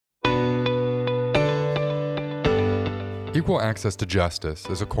Equal access to justice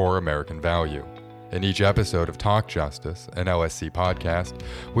is a core American value. In each episode of Talk Justice, an LSC podcast,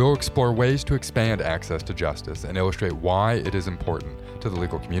 we will explore ways to expand access to justice and illustrate why it is important to the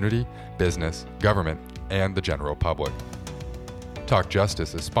legal community, business, government, and the general public. Talk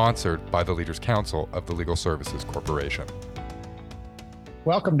Justice is sponsored by the Leaders Council of the Legal Services Corporation.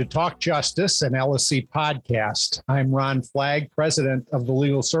 Welcome to Talk Justice, an LSC podcast. I'm Ron Flagg, president of the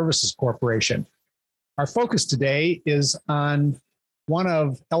Legal Services Corporation. Our focus today is on one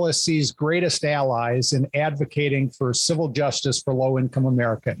of LSC's greatest allies in advocating for civil justice for low-income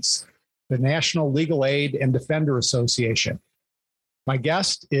Americans, the National Legal Aid and Defender Association. My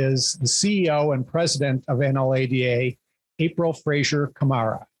guest is the CEO and president of NLADA, April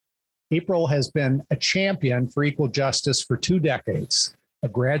Frazier-Camara. April has been a champion for equal justice for 2 decades. A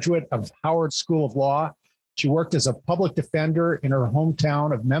graduate of Howard School of Law, she worked as a public defender in her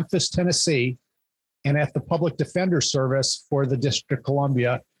hometown of Memphis, Tennessee, and at the Public Defender Service for the District of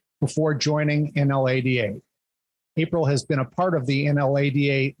Columbia before joining NLADA. April has been a part of the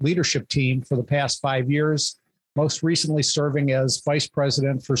NLADA leadership team for the past 5 years, most recently serving as Vice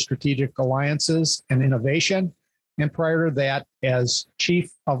President for Strategic Alliances and Innovation, and prior to that as Chief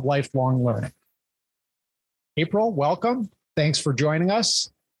of Lifelong Learning. April, welcome. Thanks for joining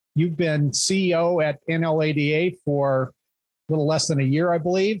us. You've been CEO at NLADA for a little less than a year, I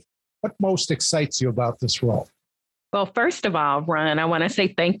believe. What most excites you about this role? Well, first of all, Ron, I want to say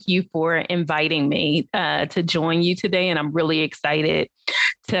thank you for inviting me to join you today. And I'm really excited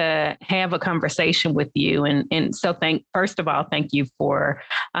to have a conversation with you. And so first of all, thank you for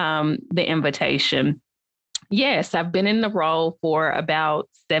the invitation. Yes, I've been in the role for about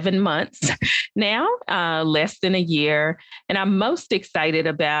 7 months now, less than a year. And I'm most excited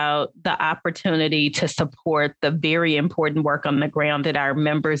about the opportunity to support the very important work on the ground that our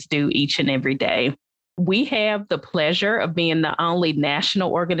members do each and every day. We have the pleasure of being the only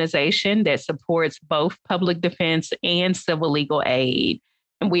national organization that supports both public defense and civil legal aid.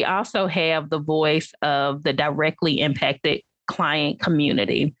 And we also have the voice of the directly impacted client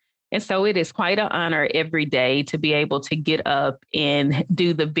community. And so it is quite an honor every day to be able to get up and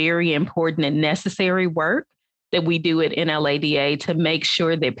do the very important and necessary work that we do at NLADA to make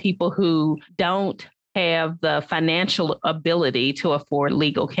sure that people who don't have the financial ability to afford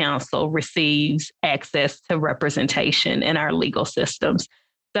legal counsel receives access to representation in our legal systems.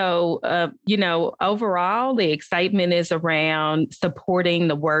 So, overall, the excitement is around supporting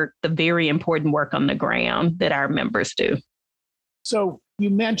the work, the very important work on the ground that our members do. So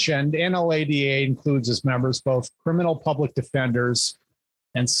you mentioned NLADA includes as members both criminal public defenders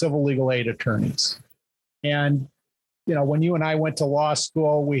and civil legal aid attorneys. And, when you and I went to law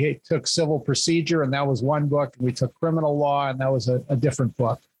school, we took civil procedure, and that was one book. We took criminal law, and that was a different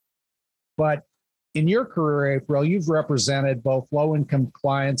book. But in your career, April, you've represented both low-income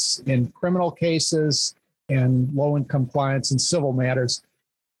clients in criminal cases and low-income clients in civil matters.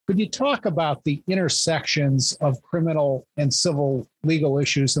 Could you talk about the intersections of criminal and civil legal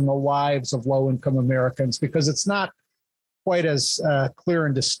issues in the lives of low-income Americans? Because it's not quite as clear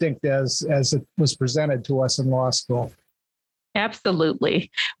and distinct as it was presented to us in law school. Absolutely.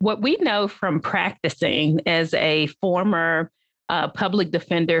 What we know from practicing as a former public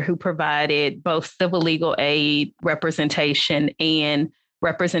defender who provided both civil legal aid representation and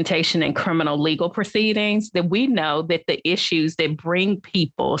representation in criminal legal proceedings, that we know that the issues that bring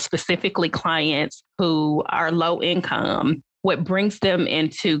people, specifically clients who are low income, what brings them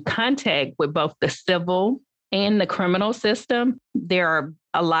into contact with both the civil and the criminal system, there are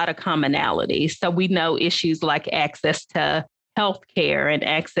a lot of commonalities. So we know issues like access to healthcare and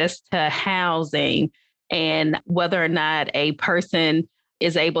access to housing, and whether or not a person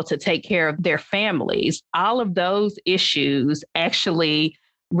is able to take care of their families. All of those issues actually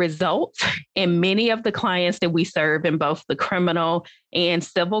result in many of the clients that we serve in both the criminal and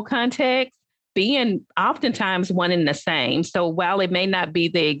civil context being oftentimes one and the same. So while it may not be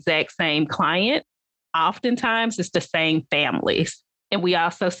the exact same client, oftentimes it's the same families. And we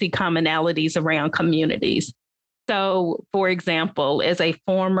also see commonalities around communities. So, for example, as a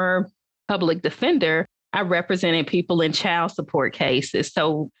former public defender, I represented people in child support cases.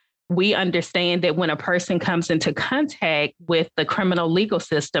 So we understand that when a person comes into contact with the criminal legal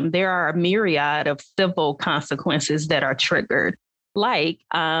system, there are a myriad of civil consequences that are triggered, like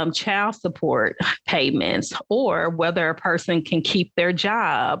child support payments, or whether a person can keep their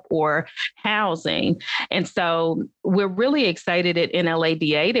job or housing. And so we're really excited at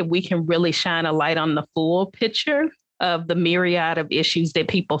NLADA that we can really shine a light on the full picture of the myriad of issues that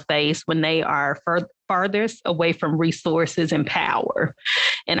people face when they are farthest away from resources and power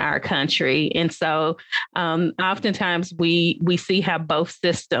in our country. And so oftentimes we see how both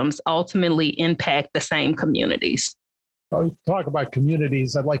systems ultimately impact the same communities. Well, you talk about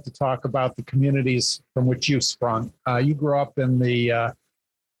communities. I'd like to talk about the communities from which you sprung. You grew up in the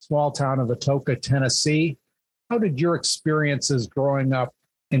small town of Atoka, Tennessee. How did your experiences growing up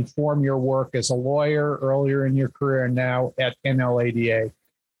inform your work as a lawyer earlier in your career and now at NLADA?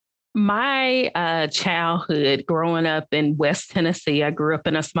 My childhood growing up in West Tennessee, I grew up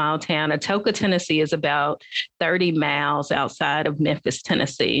in a small town. Atoka, Tennessee is about 30 miles outside of Memphis,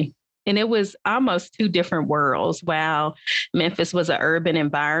 Tennessee. And it was almost two different worlds. While Memphis was an urban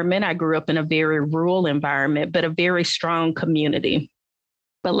environment, I grew up in a very rural environment, but a very strong community.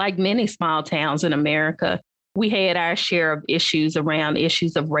 But like many small towns in America, we had our share of issues around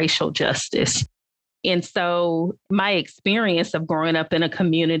issues of racial justice. And so my experience of growing up in a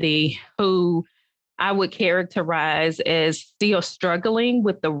community who I would characterize as still struggling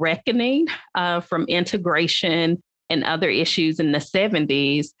with the reckoning from integration and other issues in the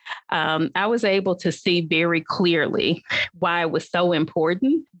 70s, I was able to see very clearly why it was so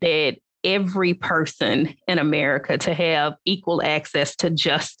important that every person in America to have equal access to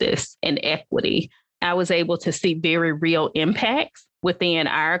justice and equity. I was able to see very real impacts within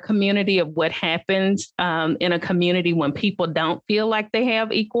our community of what happens in a community when people don't feel like they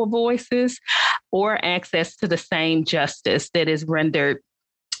have equal voices or access to the same justice that is rendered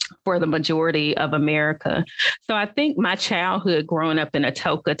for the majority of America. So I think my childhood growing up in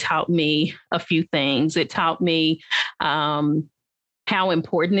Atoka taught me a few things. It taught me how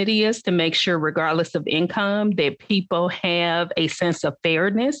important it is to make sure, regardless of income, that people have a sense of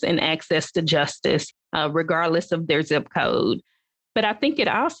fairness and access to justice, regardless of their zip code. But I think it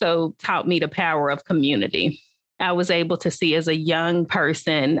also taught me the power of community. I was able to see as a young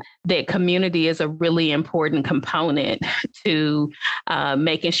person that community is a really important component to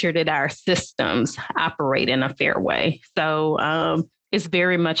making sure that our systems operate in a fair way. So it's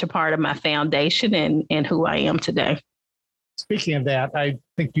very much a part of my foundation and who I am today. Speaking of that, I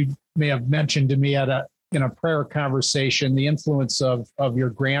think you may have mentioned to me in a prior conversation the influence of your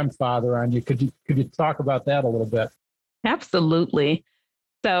grandfather on you. Could you talk about that a little bit? Absolutely.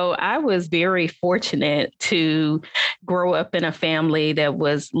 So I was very fortunate to grow up in a family that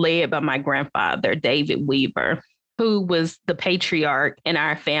was led by my grandfather, David Weaver, who was the patriarch in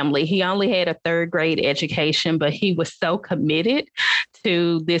our family. He only had a third grade education, but he was so committed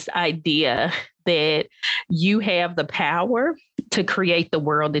to this idea that you have the power to create the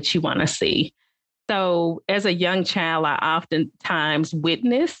world that you want to see. So as a young child, I oftentimes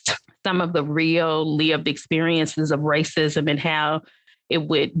witnessed some of the real lived experiences of racism and how it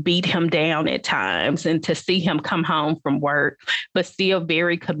would beat him down at times, and to see him come home from work, but still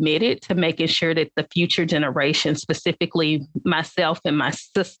very committed to making sure that the future generation, specifically myself and my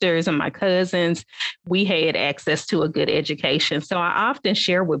sisters and my cousins, we had access to a good education. So I often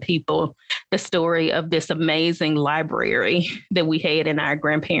share with people the story of this amazing library that we had in our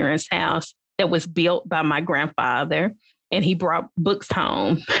grandparents' house that was built by my grandfather. And he brought books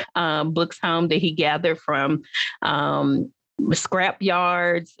home that he gathered from scrap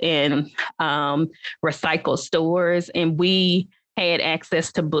yards and recycle stores. And we had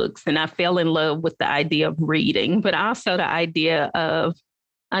access to books. And I fell in love with the idea of reading, but also the idea of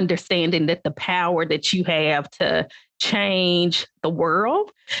understanding that the power that you have to change the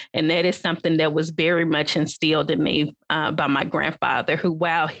world. And that is something that was very much instilled in me by my grandfather, who,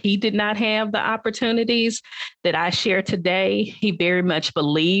 while he did not have the opportunities that I share today, he very much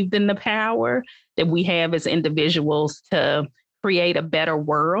believed in the power that we have as individuals to create a better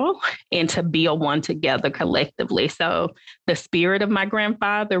world and to build one together collectively. So the spirit of my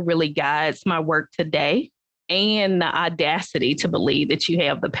grandfather really guides my work today, and the audacity to believe that you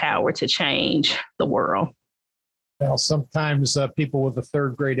have the power to change the world. Well, sometimes people with a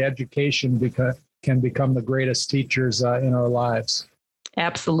third grade education can become the greatest teachers in our lives.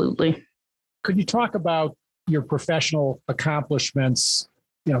 Absolutely. Could you talk about your professional accomplishments,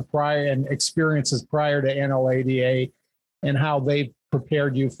 prior and experiences prior to NLADA, and how they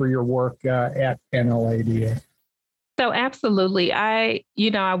prepared you for your work at NLADA? So absolutely. I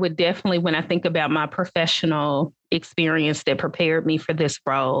would definitely, when I think about my professional experience that prepared me for this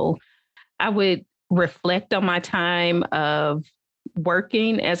role, I would reflect on my time of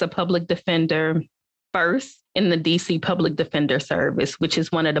working as a public defender, first in the DC Public Defender Service, which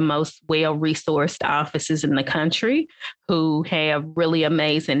is one of the most well-resourced offices in the country, who have really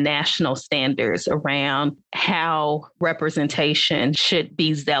amazing national standards around how representation should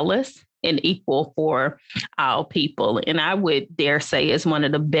be zealous and equal for all people. And I would dare say is one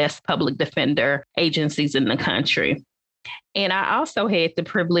of the best public defender agencies in the country. And I also had the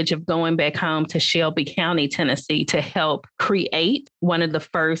privilege of going back home to Shelby County, Tennessee, to help create one of the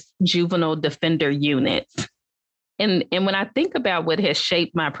first juvenile defender units. And when I think about what has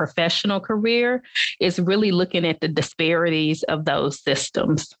shaped my professional career, is really looking at the disparities of those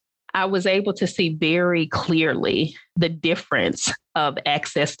systems. I was able to see very clearly the difference of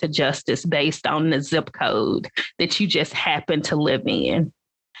access to justice based on the zip code that you just happen to live in.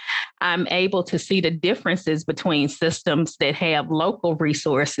 I'm able to see the differences between systems that have local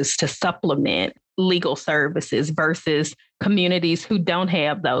resources to supplement legal services versus communities who don't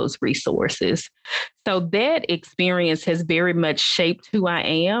have those resources. So that experience has very much shaped who I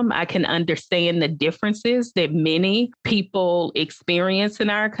am. I can understand the differences that many people experience in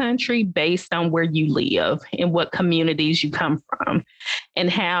our country based on where you live and what communities you come from,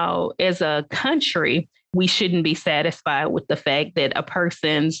 and how, as a country, we shouldn't be satisfied with the fact that a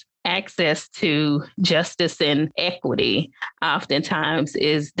person's access to justice and equity oftentimes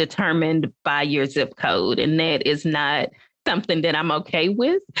is determined by your zip code. And that is not something that I'm okay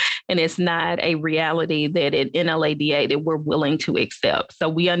with. And it's not a reality that at NLADA that we're willing to accept. So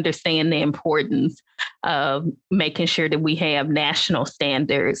we understand the importance of making sure that we have national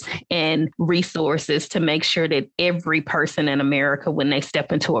standards and resources to make sure that every person in America, when they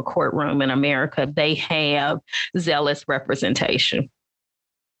step into a courtroom in America, they have zealous representation.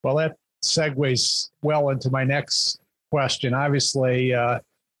 Well, that segues well into my next question. Obviously,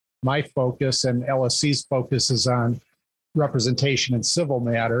 my focus and LSC's focus is on representation in civil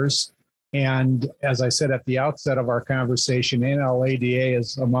matters. And as I said at the outset of our conversation, NLADA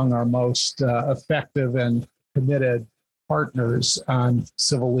is among our most effective and committed partners on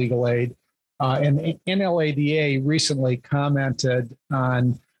civil legal aid. And NLADA recently commented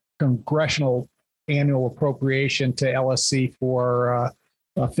on congressional annual appropriation to LSC for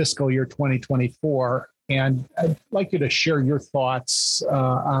fiscal year 2024. And I'd like you to share your thoughts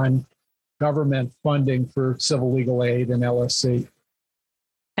on government funding for civil legal aid and LSC.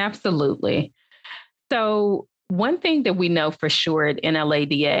 Absolutely. So one thing that we know for sure at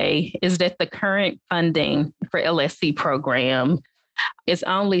NLADA is that the current funding for LSC program is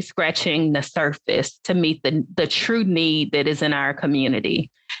only scratching the surface to meet the true need that is in our community.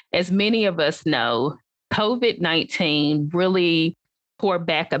 As many of us know, COVID-19 really poured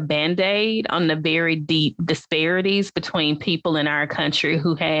back a Band-Aid on the very deep disparities between people in our country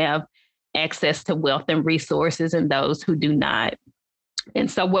who have access to wealth and resources and those who do not.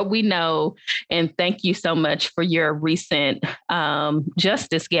 And so what we know, and thank you so much for your recent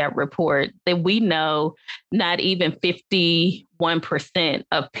Justice Gap report, that we know not even 51%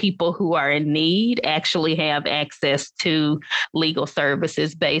 of people who are in need actually have access to legal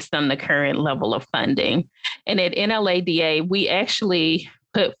services based on the current level of funding. And at NLADA, we actually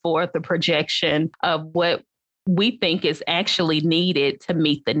put forth a projection of what we think is actually needed to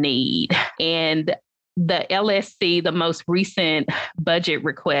meet the need. And the LSC, the most recent budget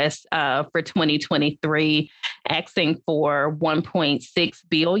request for 2023, asking for $1.6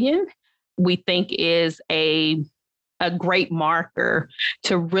 billion, we think is a great marker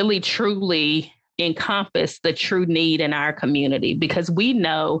to really truly encompass the true need in our community, because we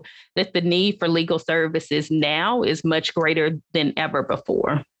know that the need for legal services now is much greater than ever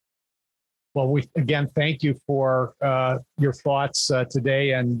before. Well, we again thank you for your thoughts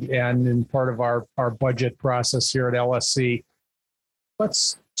today and in part of our budget process here at LSC.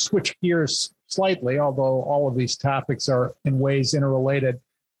 Let's switch gears slightly, although all of these topics are in ways interrelated.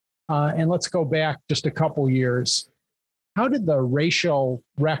 And let's go back just a couple years. How did the racial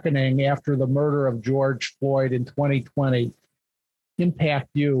reckoning after the murder of George Floyd in 2020 impact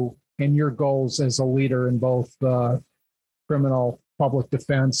you and your goals as a leader in both criminal public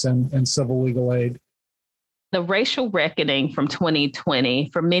defense and civil legal aid? The racial reckoning from 2020,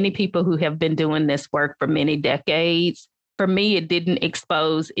 for many people who have been doing this work for many decades, for me, it didn't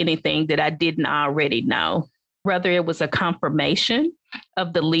expose anything that I didn't already know. Rather, it was a confirmation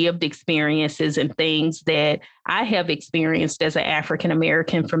of the lived experiences and things that I have experienced as an African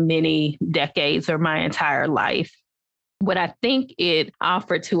American for many decades or my entire life. What I think it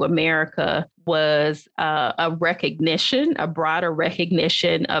offered to America was a recognition, a broader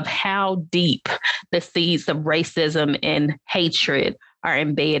recognition of how deep the seeds of racism and hatred are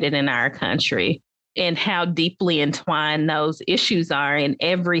embedded in our country, and how deeply entwined those issues are in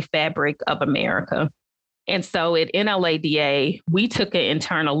every fabric of America. And so at NLADA, we took an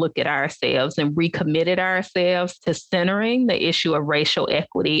internal look at ourselves and recommitted ourselves to centering the issue of racial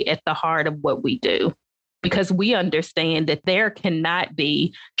equity at the heart of what we do. because we understand that there cannot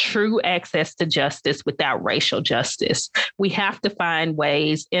be true access to justice without racial justice. We have to find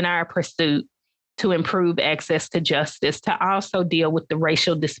ways in our pursuit to improve access to justice, to also deal with the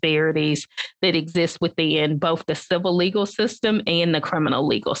racial disparities that exist within both the civil legal system and the criminal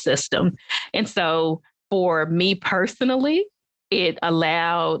legal system. And so for me personally, it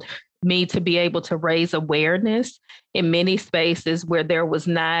allowed me to be able to raise awareness in many spaces where there was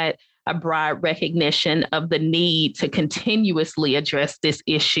not a broad recognition of the need to continuously address this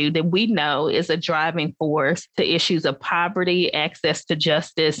issue that we know is a driving force to issues of poverty, access to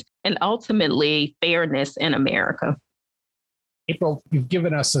justice, and ultimately fairness in America. April, you've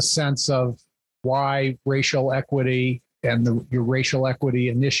given us a sense of why racial equity and your racial equity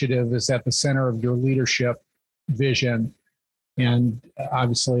initiative is at the center of your leadership vision, and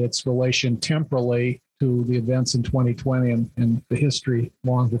obviously its relation temporally to the events in 2020 and the history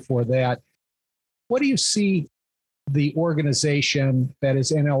long before that. What do you see the organization that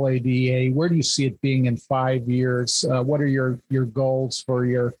is NLADA, where do you see it being in 5 years? What are your goals for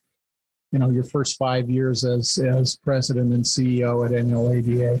your first 5 years as president and CEO at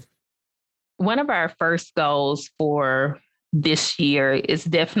NLADA? One of our first goals for this year is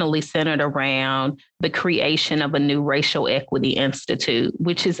definitely centered around the creation of a new Racial Equity Institute,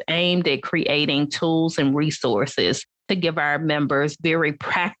 which is aimed at creating tools and resources to give our members very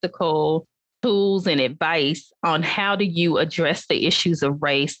practical tools and advice on how do you address the issues of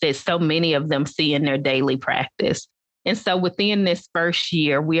race that so many of them see in their daily practice. And so within this first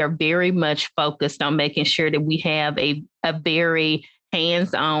year, we are very much focused on making sure that we have a very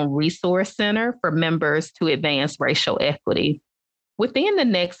hands-on resource center for members to advance racial equity. Within the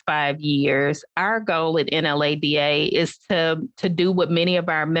next 5 years, our goal at NLADA is to do what many of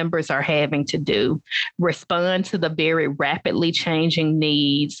our members are having to do, respond to the very rapidly changing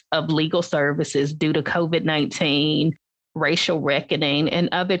needs of legal services due to COVID-19, racial reckoning, and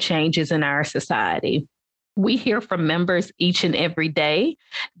other changes in our society. We hear from members each and every day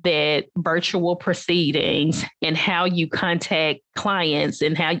that virtual proceedings and how you contact clients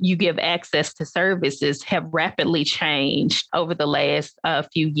and how you give access to services have rapidly changed over the last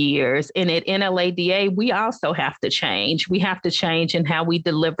few years. And at NLADA, we also have to change. We have to change in how we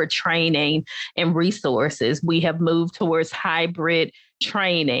deliver training and resources. We have moved towards hybrid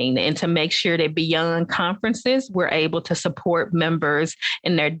training and to make sure that beyond conferences, we're able to support members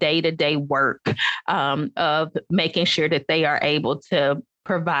in their day-to-day work of making sure that they are able to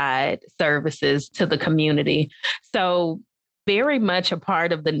provide services to the community. So very much a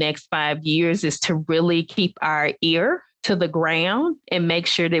part of the next 5 years is to really keep our ear to the ground and make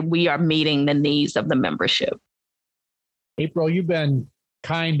sure that we are meeting the needs of the membership. April, you've been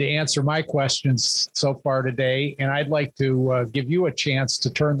kind to answer my questions so far today, and I'd like to give you a chance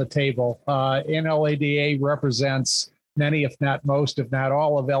to turn the table. NLADA represents many, if not most, if not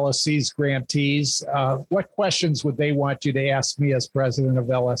all of LSC's grantees. What questions would they want you to ask me as president of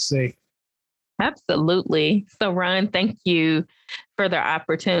LSC? Absolutely. So, Ron, thank you for the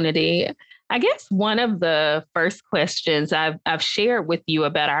opportunity. I guess one of the first questions I've shared with you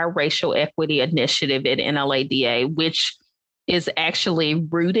about our racial equity initiative at NLADA, which is actually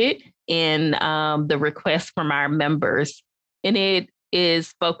rooted in the request from our members. And it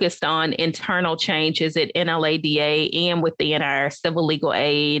is focused on internal changes at NLADA and within our civil legal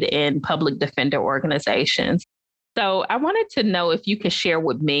aid and public defender organizations. So I wanted to know if you could share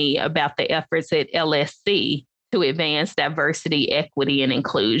with me about the efforts at LSC to advance diversity, equity, and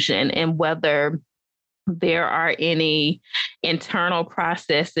inclusion, and whether there are any internal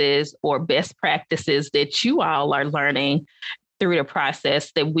processes or best practices that you all are learning through the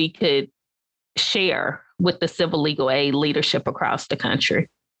process that we could share with the civil legal aid leadership across the country.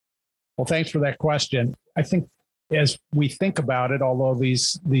 Well, thanks for that question. I think as we think about it, although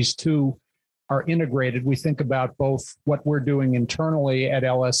these two are integrated, we think about both what we're doing internally at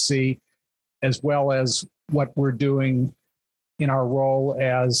LSC as well as what we're doing in our role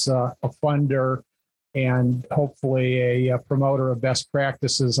as a funder and hopefully a promoter of best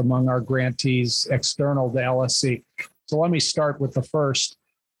practices among our grantees external to LSC. So let me start with the first.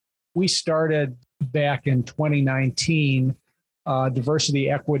 We started back in 2019, Diversity,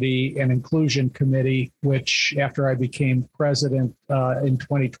 Equity, and Inclusion Committee, which after I became president in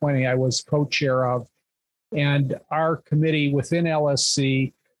 2020, I was co-chair of. And our committee within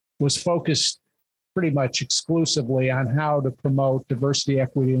LSC was focused pretty much exclusively on how to promote diversity,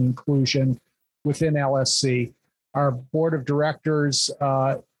 equity, and inclusion within LSC. Our board of directors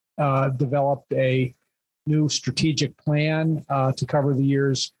developed a new strategic plan to cover the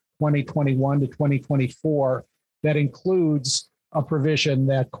years 2021 to 2024 that includes a provision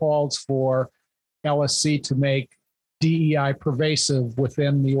that calls for LSC to make DEI pervasive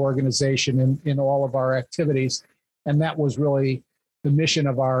within the organization in all of our activities. And that was really the mission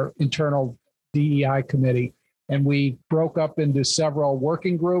of our internal DEI committee. And we broke up into several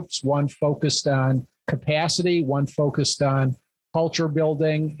working groups, one focused on capacity, one focused on culture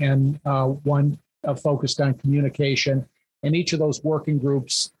building, and one focused on communication. And each of those working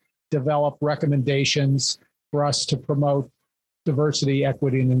groups developed recommendations for us to promote diversity,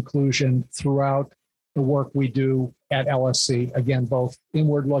 equity, and inclusion throughout the work we do at LSC. Again, both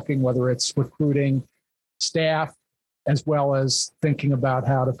inward looking, whether it's recruiting staff, as well as thinking about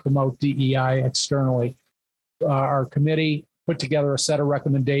how to promote DEI externally. Our committee put together a set of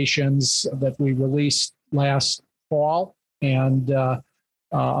recommendations that we released last fall. And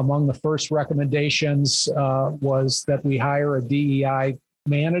among the first recommendations was that we hire a DEI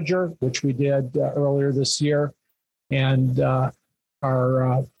manager, which we did earlier this year. And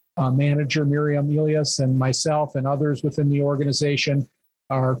our manager, Miriam Elias, and myself and others within the organization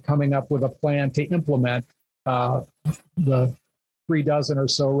are coming up with a plan to implement the 36 or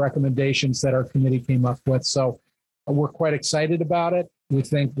so recommendations that our committee came up with. So we're quite excited about it. We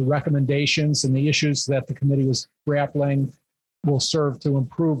think the recommendations and the issues that the committee was grappling will serve to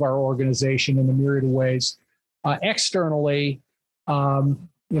improve our organization in a myriad of ways. Externally,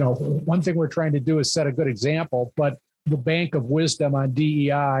 one thing we're trying to do is set a good example, but the bank of wisdom on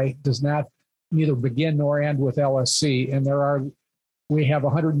DEI does not neither begin nor end with LSC. And we have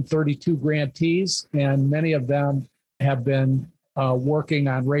 132 grantees, and many of them have been working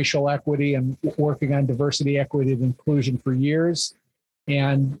on racial equity and working on diversity, equity, and inclusion for years.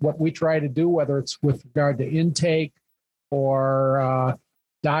 And what we try to do, whether it's with regard to intake or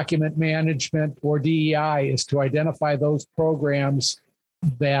document management or DEI, is to identify those programs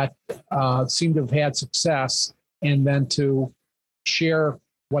that seem to have had success, and then to share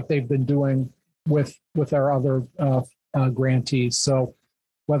what they've been doing with our other grantees. So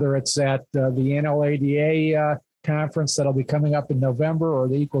whether it's at the NLADA conference that'll be coming up in November, or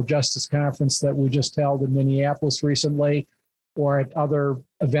the Equal Justice Conference that we just held in Minneapolis recently, or at other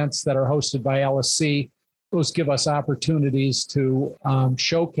events that are hosted by LSC, those give us opportunities to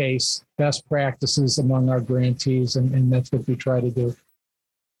showcase best practices among our grantees, and that's what we try to do.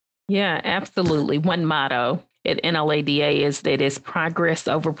 Yeah, absolutely. One motto at NLADA is that it's progress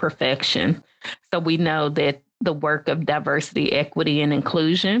over perfection. So we know that the work of diversity, equity, and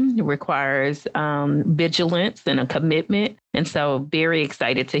inclusion requires vigilance and a commitment. And so very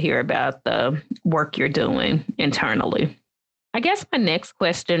excited to hear about the work you're doing internally. I guess my next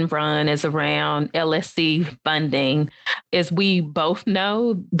question, Ron, is around LSC funding. As we both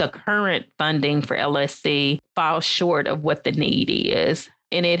know, the current funding for LSC falls short of what the need is.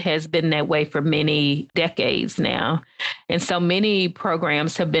 And it has been that way for many decades now. And so many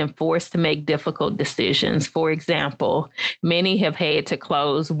programs have been forced to make difficult decisions. For example, many have had to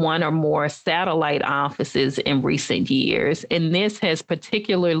close one or more satellite offices in recent years. And this has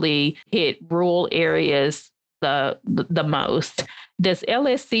particularly hit rural areas the most. Does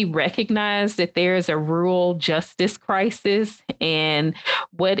LSC recognize that there is a rural justice crisis? And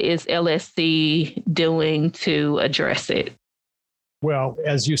what is LSC doing to address it? Well,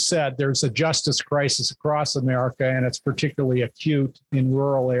 as you said, there's a justice crisis across America, and it's particularly acute in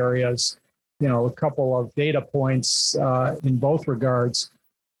rural areas. A couple of data points in both regards.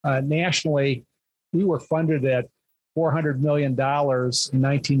 Nationally, we were funded at $400 million in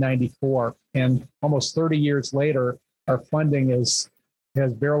 1994, and almost 30 years later, our funding has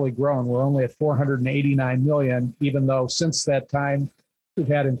barely grown. We're only at $489 million, even though since that time, we've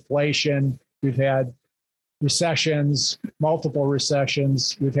had inflation, we've had recessions, multiple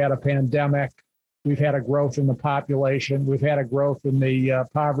recessions. We've had a pandemic. We've had a growth in the population. We've had a growth in the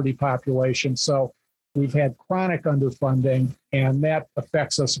poverty population. So we've had chronic underfunding, and that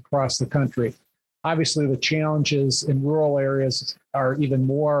affects us across the country. Obviously, the challenges in rural areas are even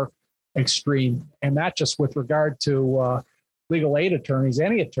more extreme, and not just with regard to legal aid attorneys,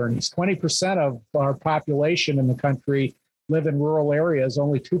 any attorneys. 20% of our population in the country live in rural areas.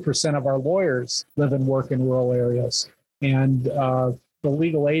 Only 2% of our lawyers live and work in rural areas. And the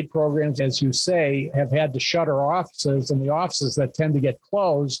legal aid programs, as you say, have had to shutter offices, and the offices that tend to get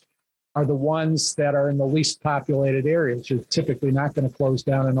closed are the ones that are in the least populated areas. You're typically not going to close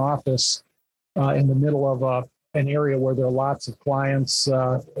down an office in the middle of an area where there are lots of clients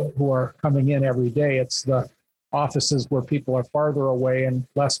who are coming in every day. It's the offices where people are farther away and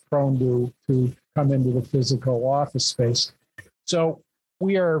less prone to come into the physical office space. So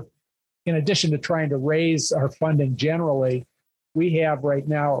we are, in addition to trying to raise our funding generally, we have right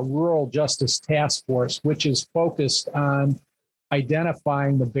now a rural justice task force, which is focused on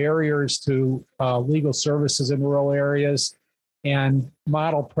identifying the barriers to legal services in rural areas and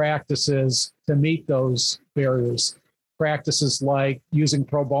model practices to meet those barriers. Practices like using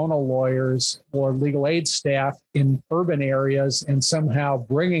pro bono lawyers or legal aid staff in urban areas and somehow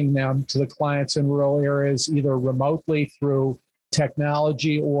bringing them to the clients in rural areas, either remotely through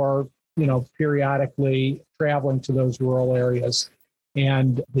technology or, periodically traveling to those rural areas.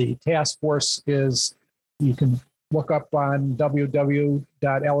 And the task force you can look up on www.lsc.gov.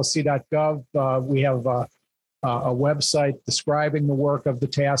 We have a website describing the work of the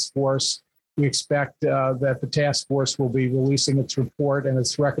task force. We expect that the task force will be releasing its report and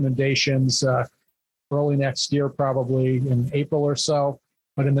its recommendations early next year, probably in April or so.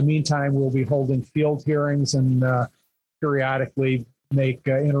 But in the meantime, we'll be holding field hearings and periodically make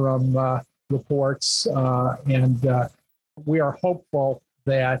interim reports. And we are hopeful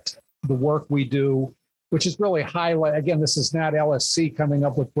that the work we do, which is really highlight, again, this is not LSC coming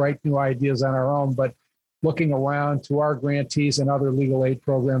up with bright new ideas on our own, but looking around to our grantees and other legal aid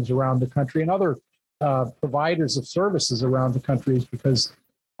programs around the country and other providers of services around the country, because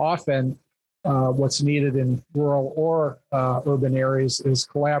often what's needed in rural or urban areas is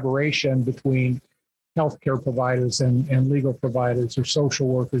collaboration between healthcare providers and legal providers, or social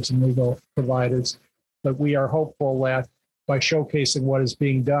workers and legal providers. But we are hopeful that by showcasing what is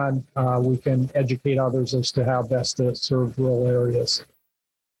being done, we can educate others as to how best to serve rural areas.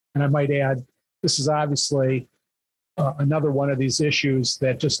 And I might add, this is obviously another one of these issues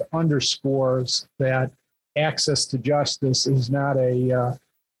that just underscores that access to justice is not a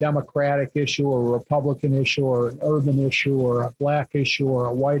Democratic issue or a Republican issue or an urban issue or a Black issue or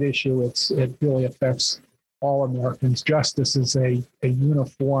a white issue. It really affects all Americans. Justice is a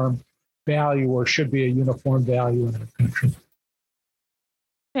uniform value, or should be a uniform value in our country.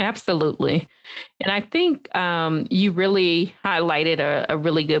 Absolutely. And I think you really highlighted a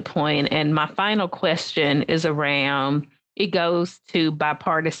really good point. And my final question is around, it goes to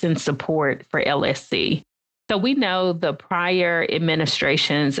bipartisan support for LSC. So we know the prior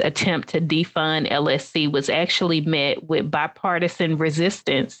administration's attempt to defund LSC was actually met with bipartisan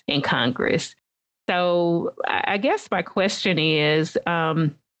resistance in Congress. So I guess my question is,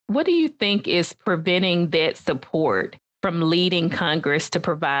 what do you think is preventing that support from leading Congress to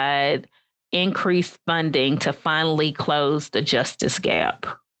provide increased funding to finally close the justice gap?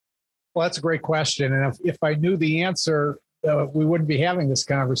 Well, that's a great question. And if I knew the answer, we wouldn't be having this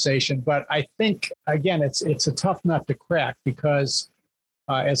conversation. But I think, again, it's a tough nut to crack, because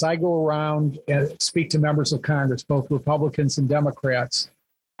as I go around and speak to members of Congress, both Republicans and Democrats,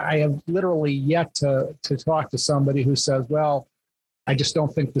 I have literally yet to talk to somebody who says, well, I just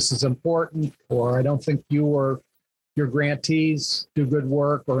don't think this is important, or I don't think you or your grantees do good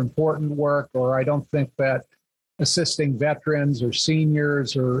work or important work, or I don't think that assisting veterans or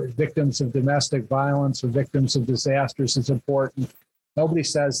seniors or victims of domestic violence or victims of disasters is important. Nobody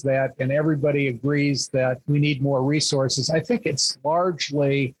says that, and everybody agrees that we need more resources. I think it's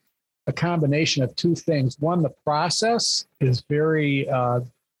largely a combination of two things. One, the process is very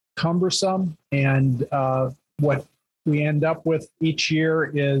cumbersome, and what we end up with each year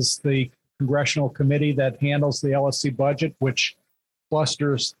is the congressional committee that handles the LSC budget, which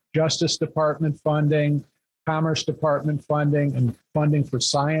clusters Justice Department funding, Commerce Department funding, and funding for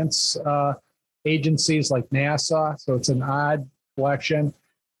science agencies like NASA. So it's an odd collection.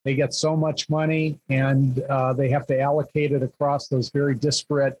 They get so much money, and they have to allocate it across those very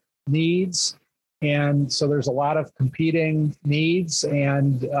disparate needs. And so there's a lot of competing needs.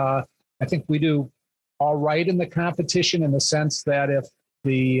 And I think we do all right in the competition, in the sense that if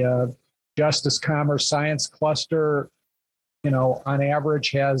the Justice, Commerce, Science cluster, on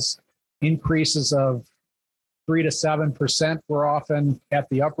average has increases of 3 to 7%, we're often at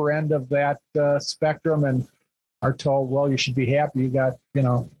the upper end of that spectrum, and are told, well, you should be happy. You got,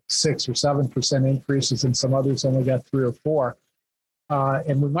 6 or 7% increases, and some others only got 3 or 4.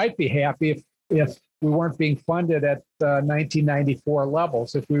 And we might be happy if we weren't being funded at 1994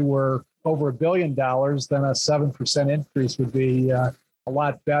 levels. If we were over $1 billion, then a 7% increase would be a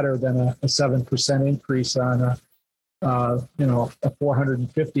lot better than a 7% increase on a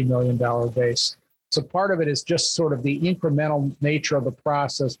 $450 million base. So part of it is just sort of the incremental nature of the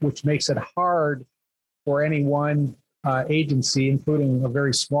process, which makes it hard for any one agency, including a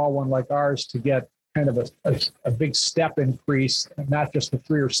very small one like ours, to get kind of a big step increase, not just a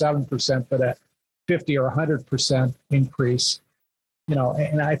 3 or 7%, but a 50 or 100% increase.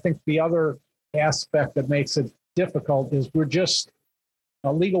 And I think the other aspect that makes it difficult is we're just,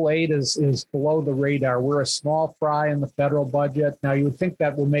 legal aid is below the radar. We're a small fry in the federal budget. Now, you would think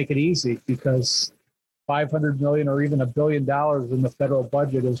that will make it easy, because $500 million or even $1 billion in the federal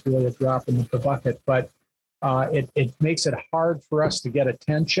budget is really a drop in the bucket. But it makes it hard for us to get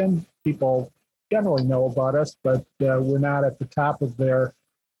attention. People generally know about us, but we're not at the top of their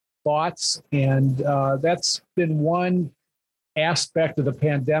thoughts. And that's been one aspect of the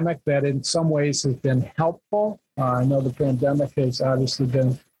pandemic that in some ways has been helpful. I know the pandemic has obviously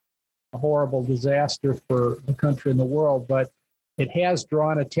been a horrible disaster for the country and the world, but it has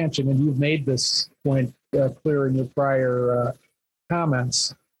drawn attention, and you've made this point clear in your prior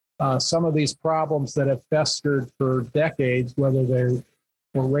comments. Some of these problems that have festered for decades, whether they're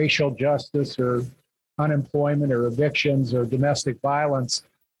for racial justice or unemployment or evictions or domestic violence,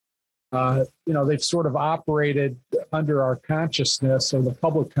 they've sort of operated under our consciousness or the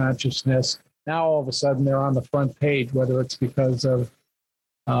public consciousness. Now, all of a sudden, they're on the front page, whether it's because of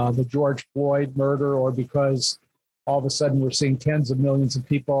the George Floyd murder or because all of a sudden we're seeing tens of millions of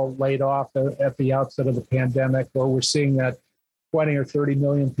people laid off at the outset of the pandemic, or we're seeing that 20 or 30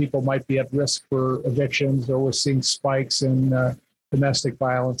 million people might be at risk for evictions, or we're seeing spikes in domestic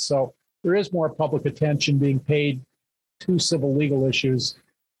violence. So there is more public attention being paid to civil legal issues.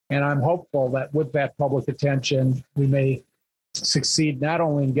 And I'm hopeful that with that public attention, we may succeed not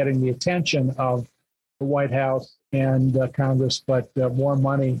only in getting the attention of the White House and Congress, but more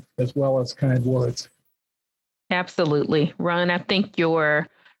money as well as kind words. Absolutely. Ron, I think your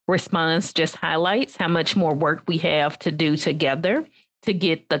response just highlights how much more work we have to do together to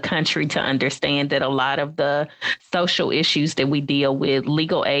get the country to understand that a lot of the social issues that we deal with,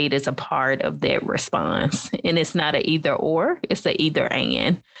 legal aid is a part of that response. And it's not an either or, it's an either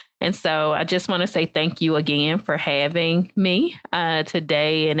and. And so I just want to say thank you again for having me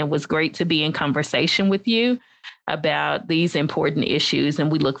today. And it was great to be in conversation with you about these important issues.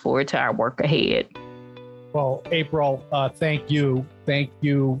 And we look forward to our work ahead. Well, April, thank you. Thank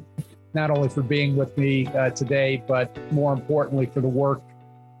you not only for being with me today, but more importantly for the work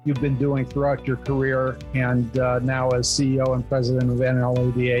you've been doing throughout your career. And now as CEO and president of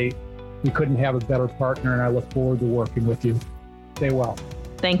NLADA, we couldn't have a better partner, and I look forward to working with you. Stay well.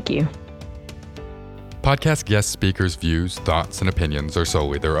 Thank you. Podcast guest speakers' views, thoughts, and opinions are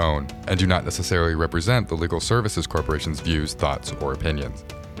solely their own and do not necessarily represent the Legal Services Corporation's views, thoughts, or opinions.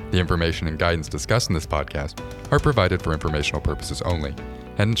 The information and guidance discussed in this podcast are provided for informational purposes only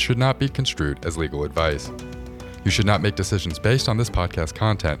and should not be construed as legal advice. You should not make decisions based on this podcast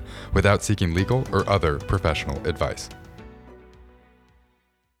content without seeking legal or other professional advice.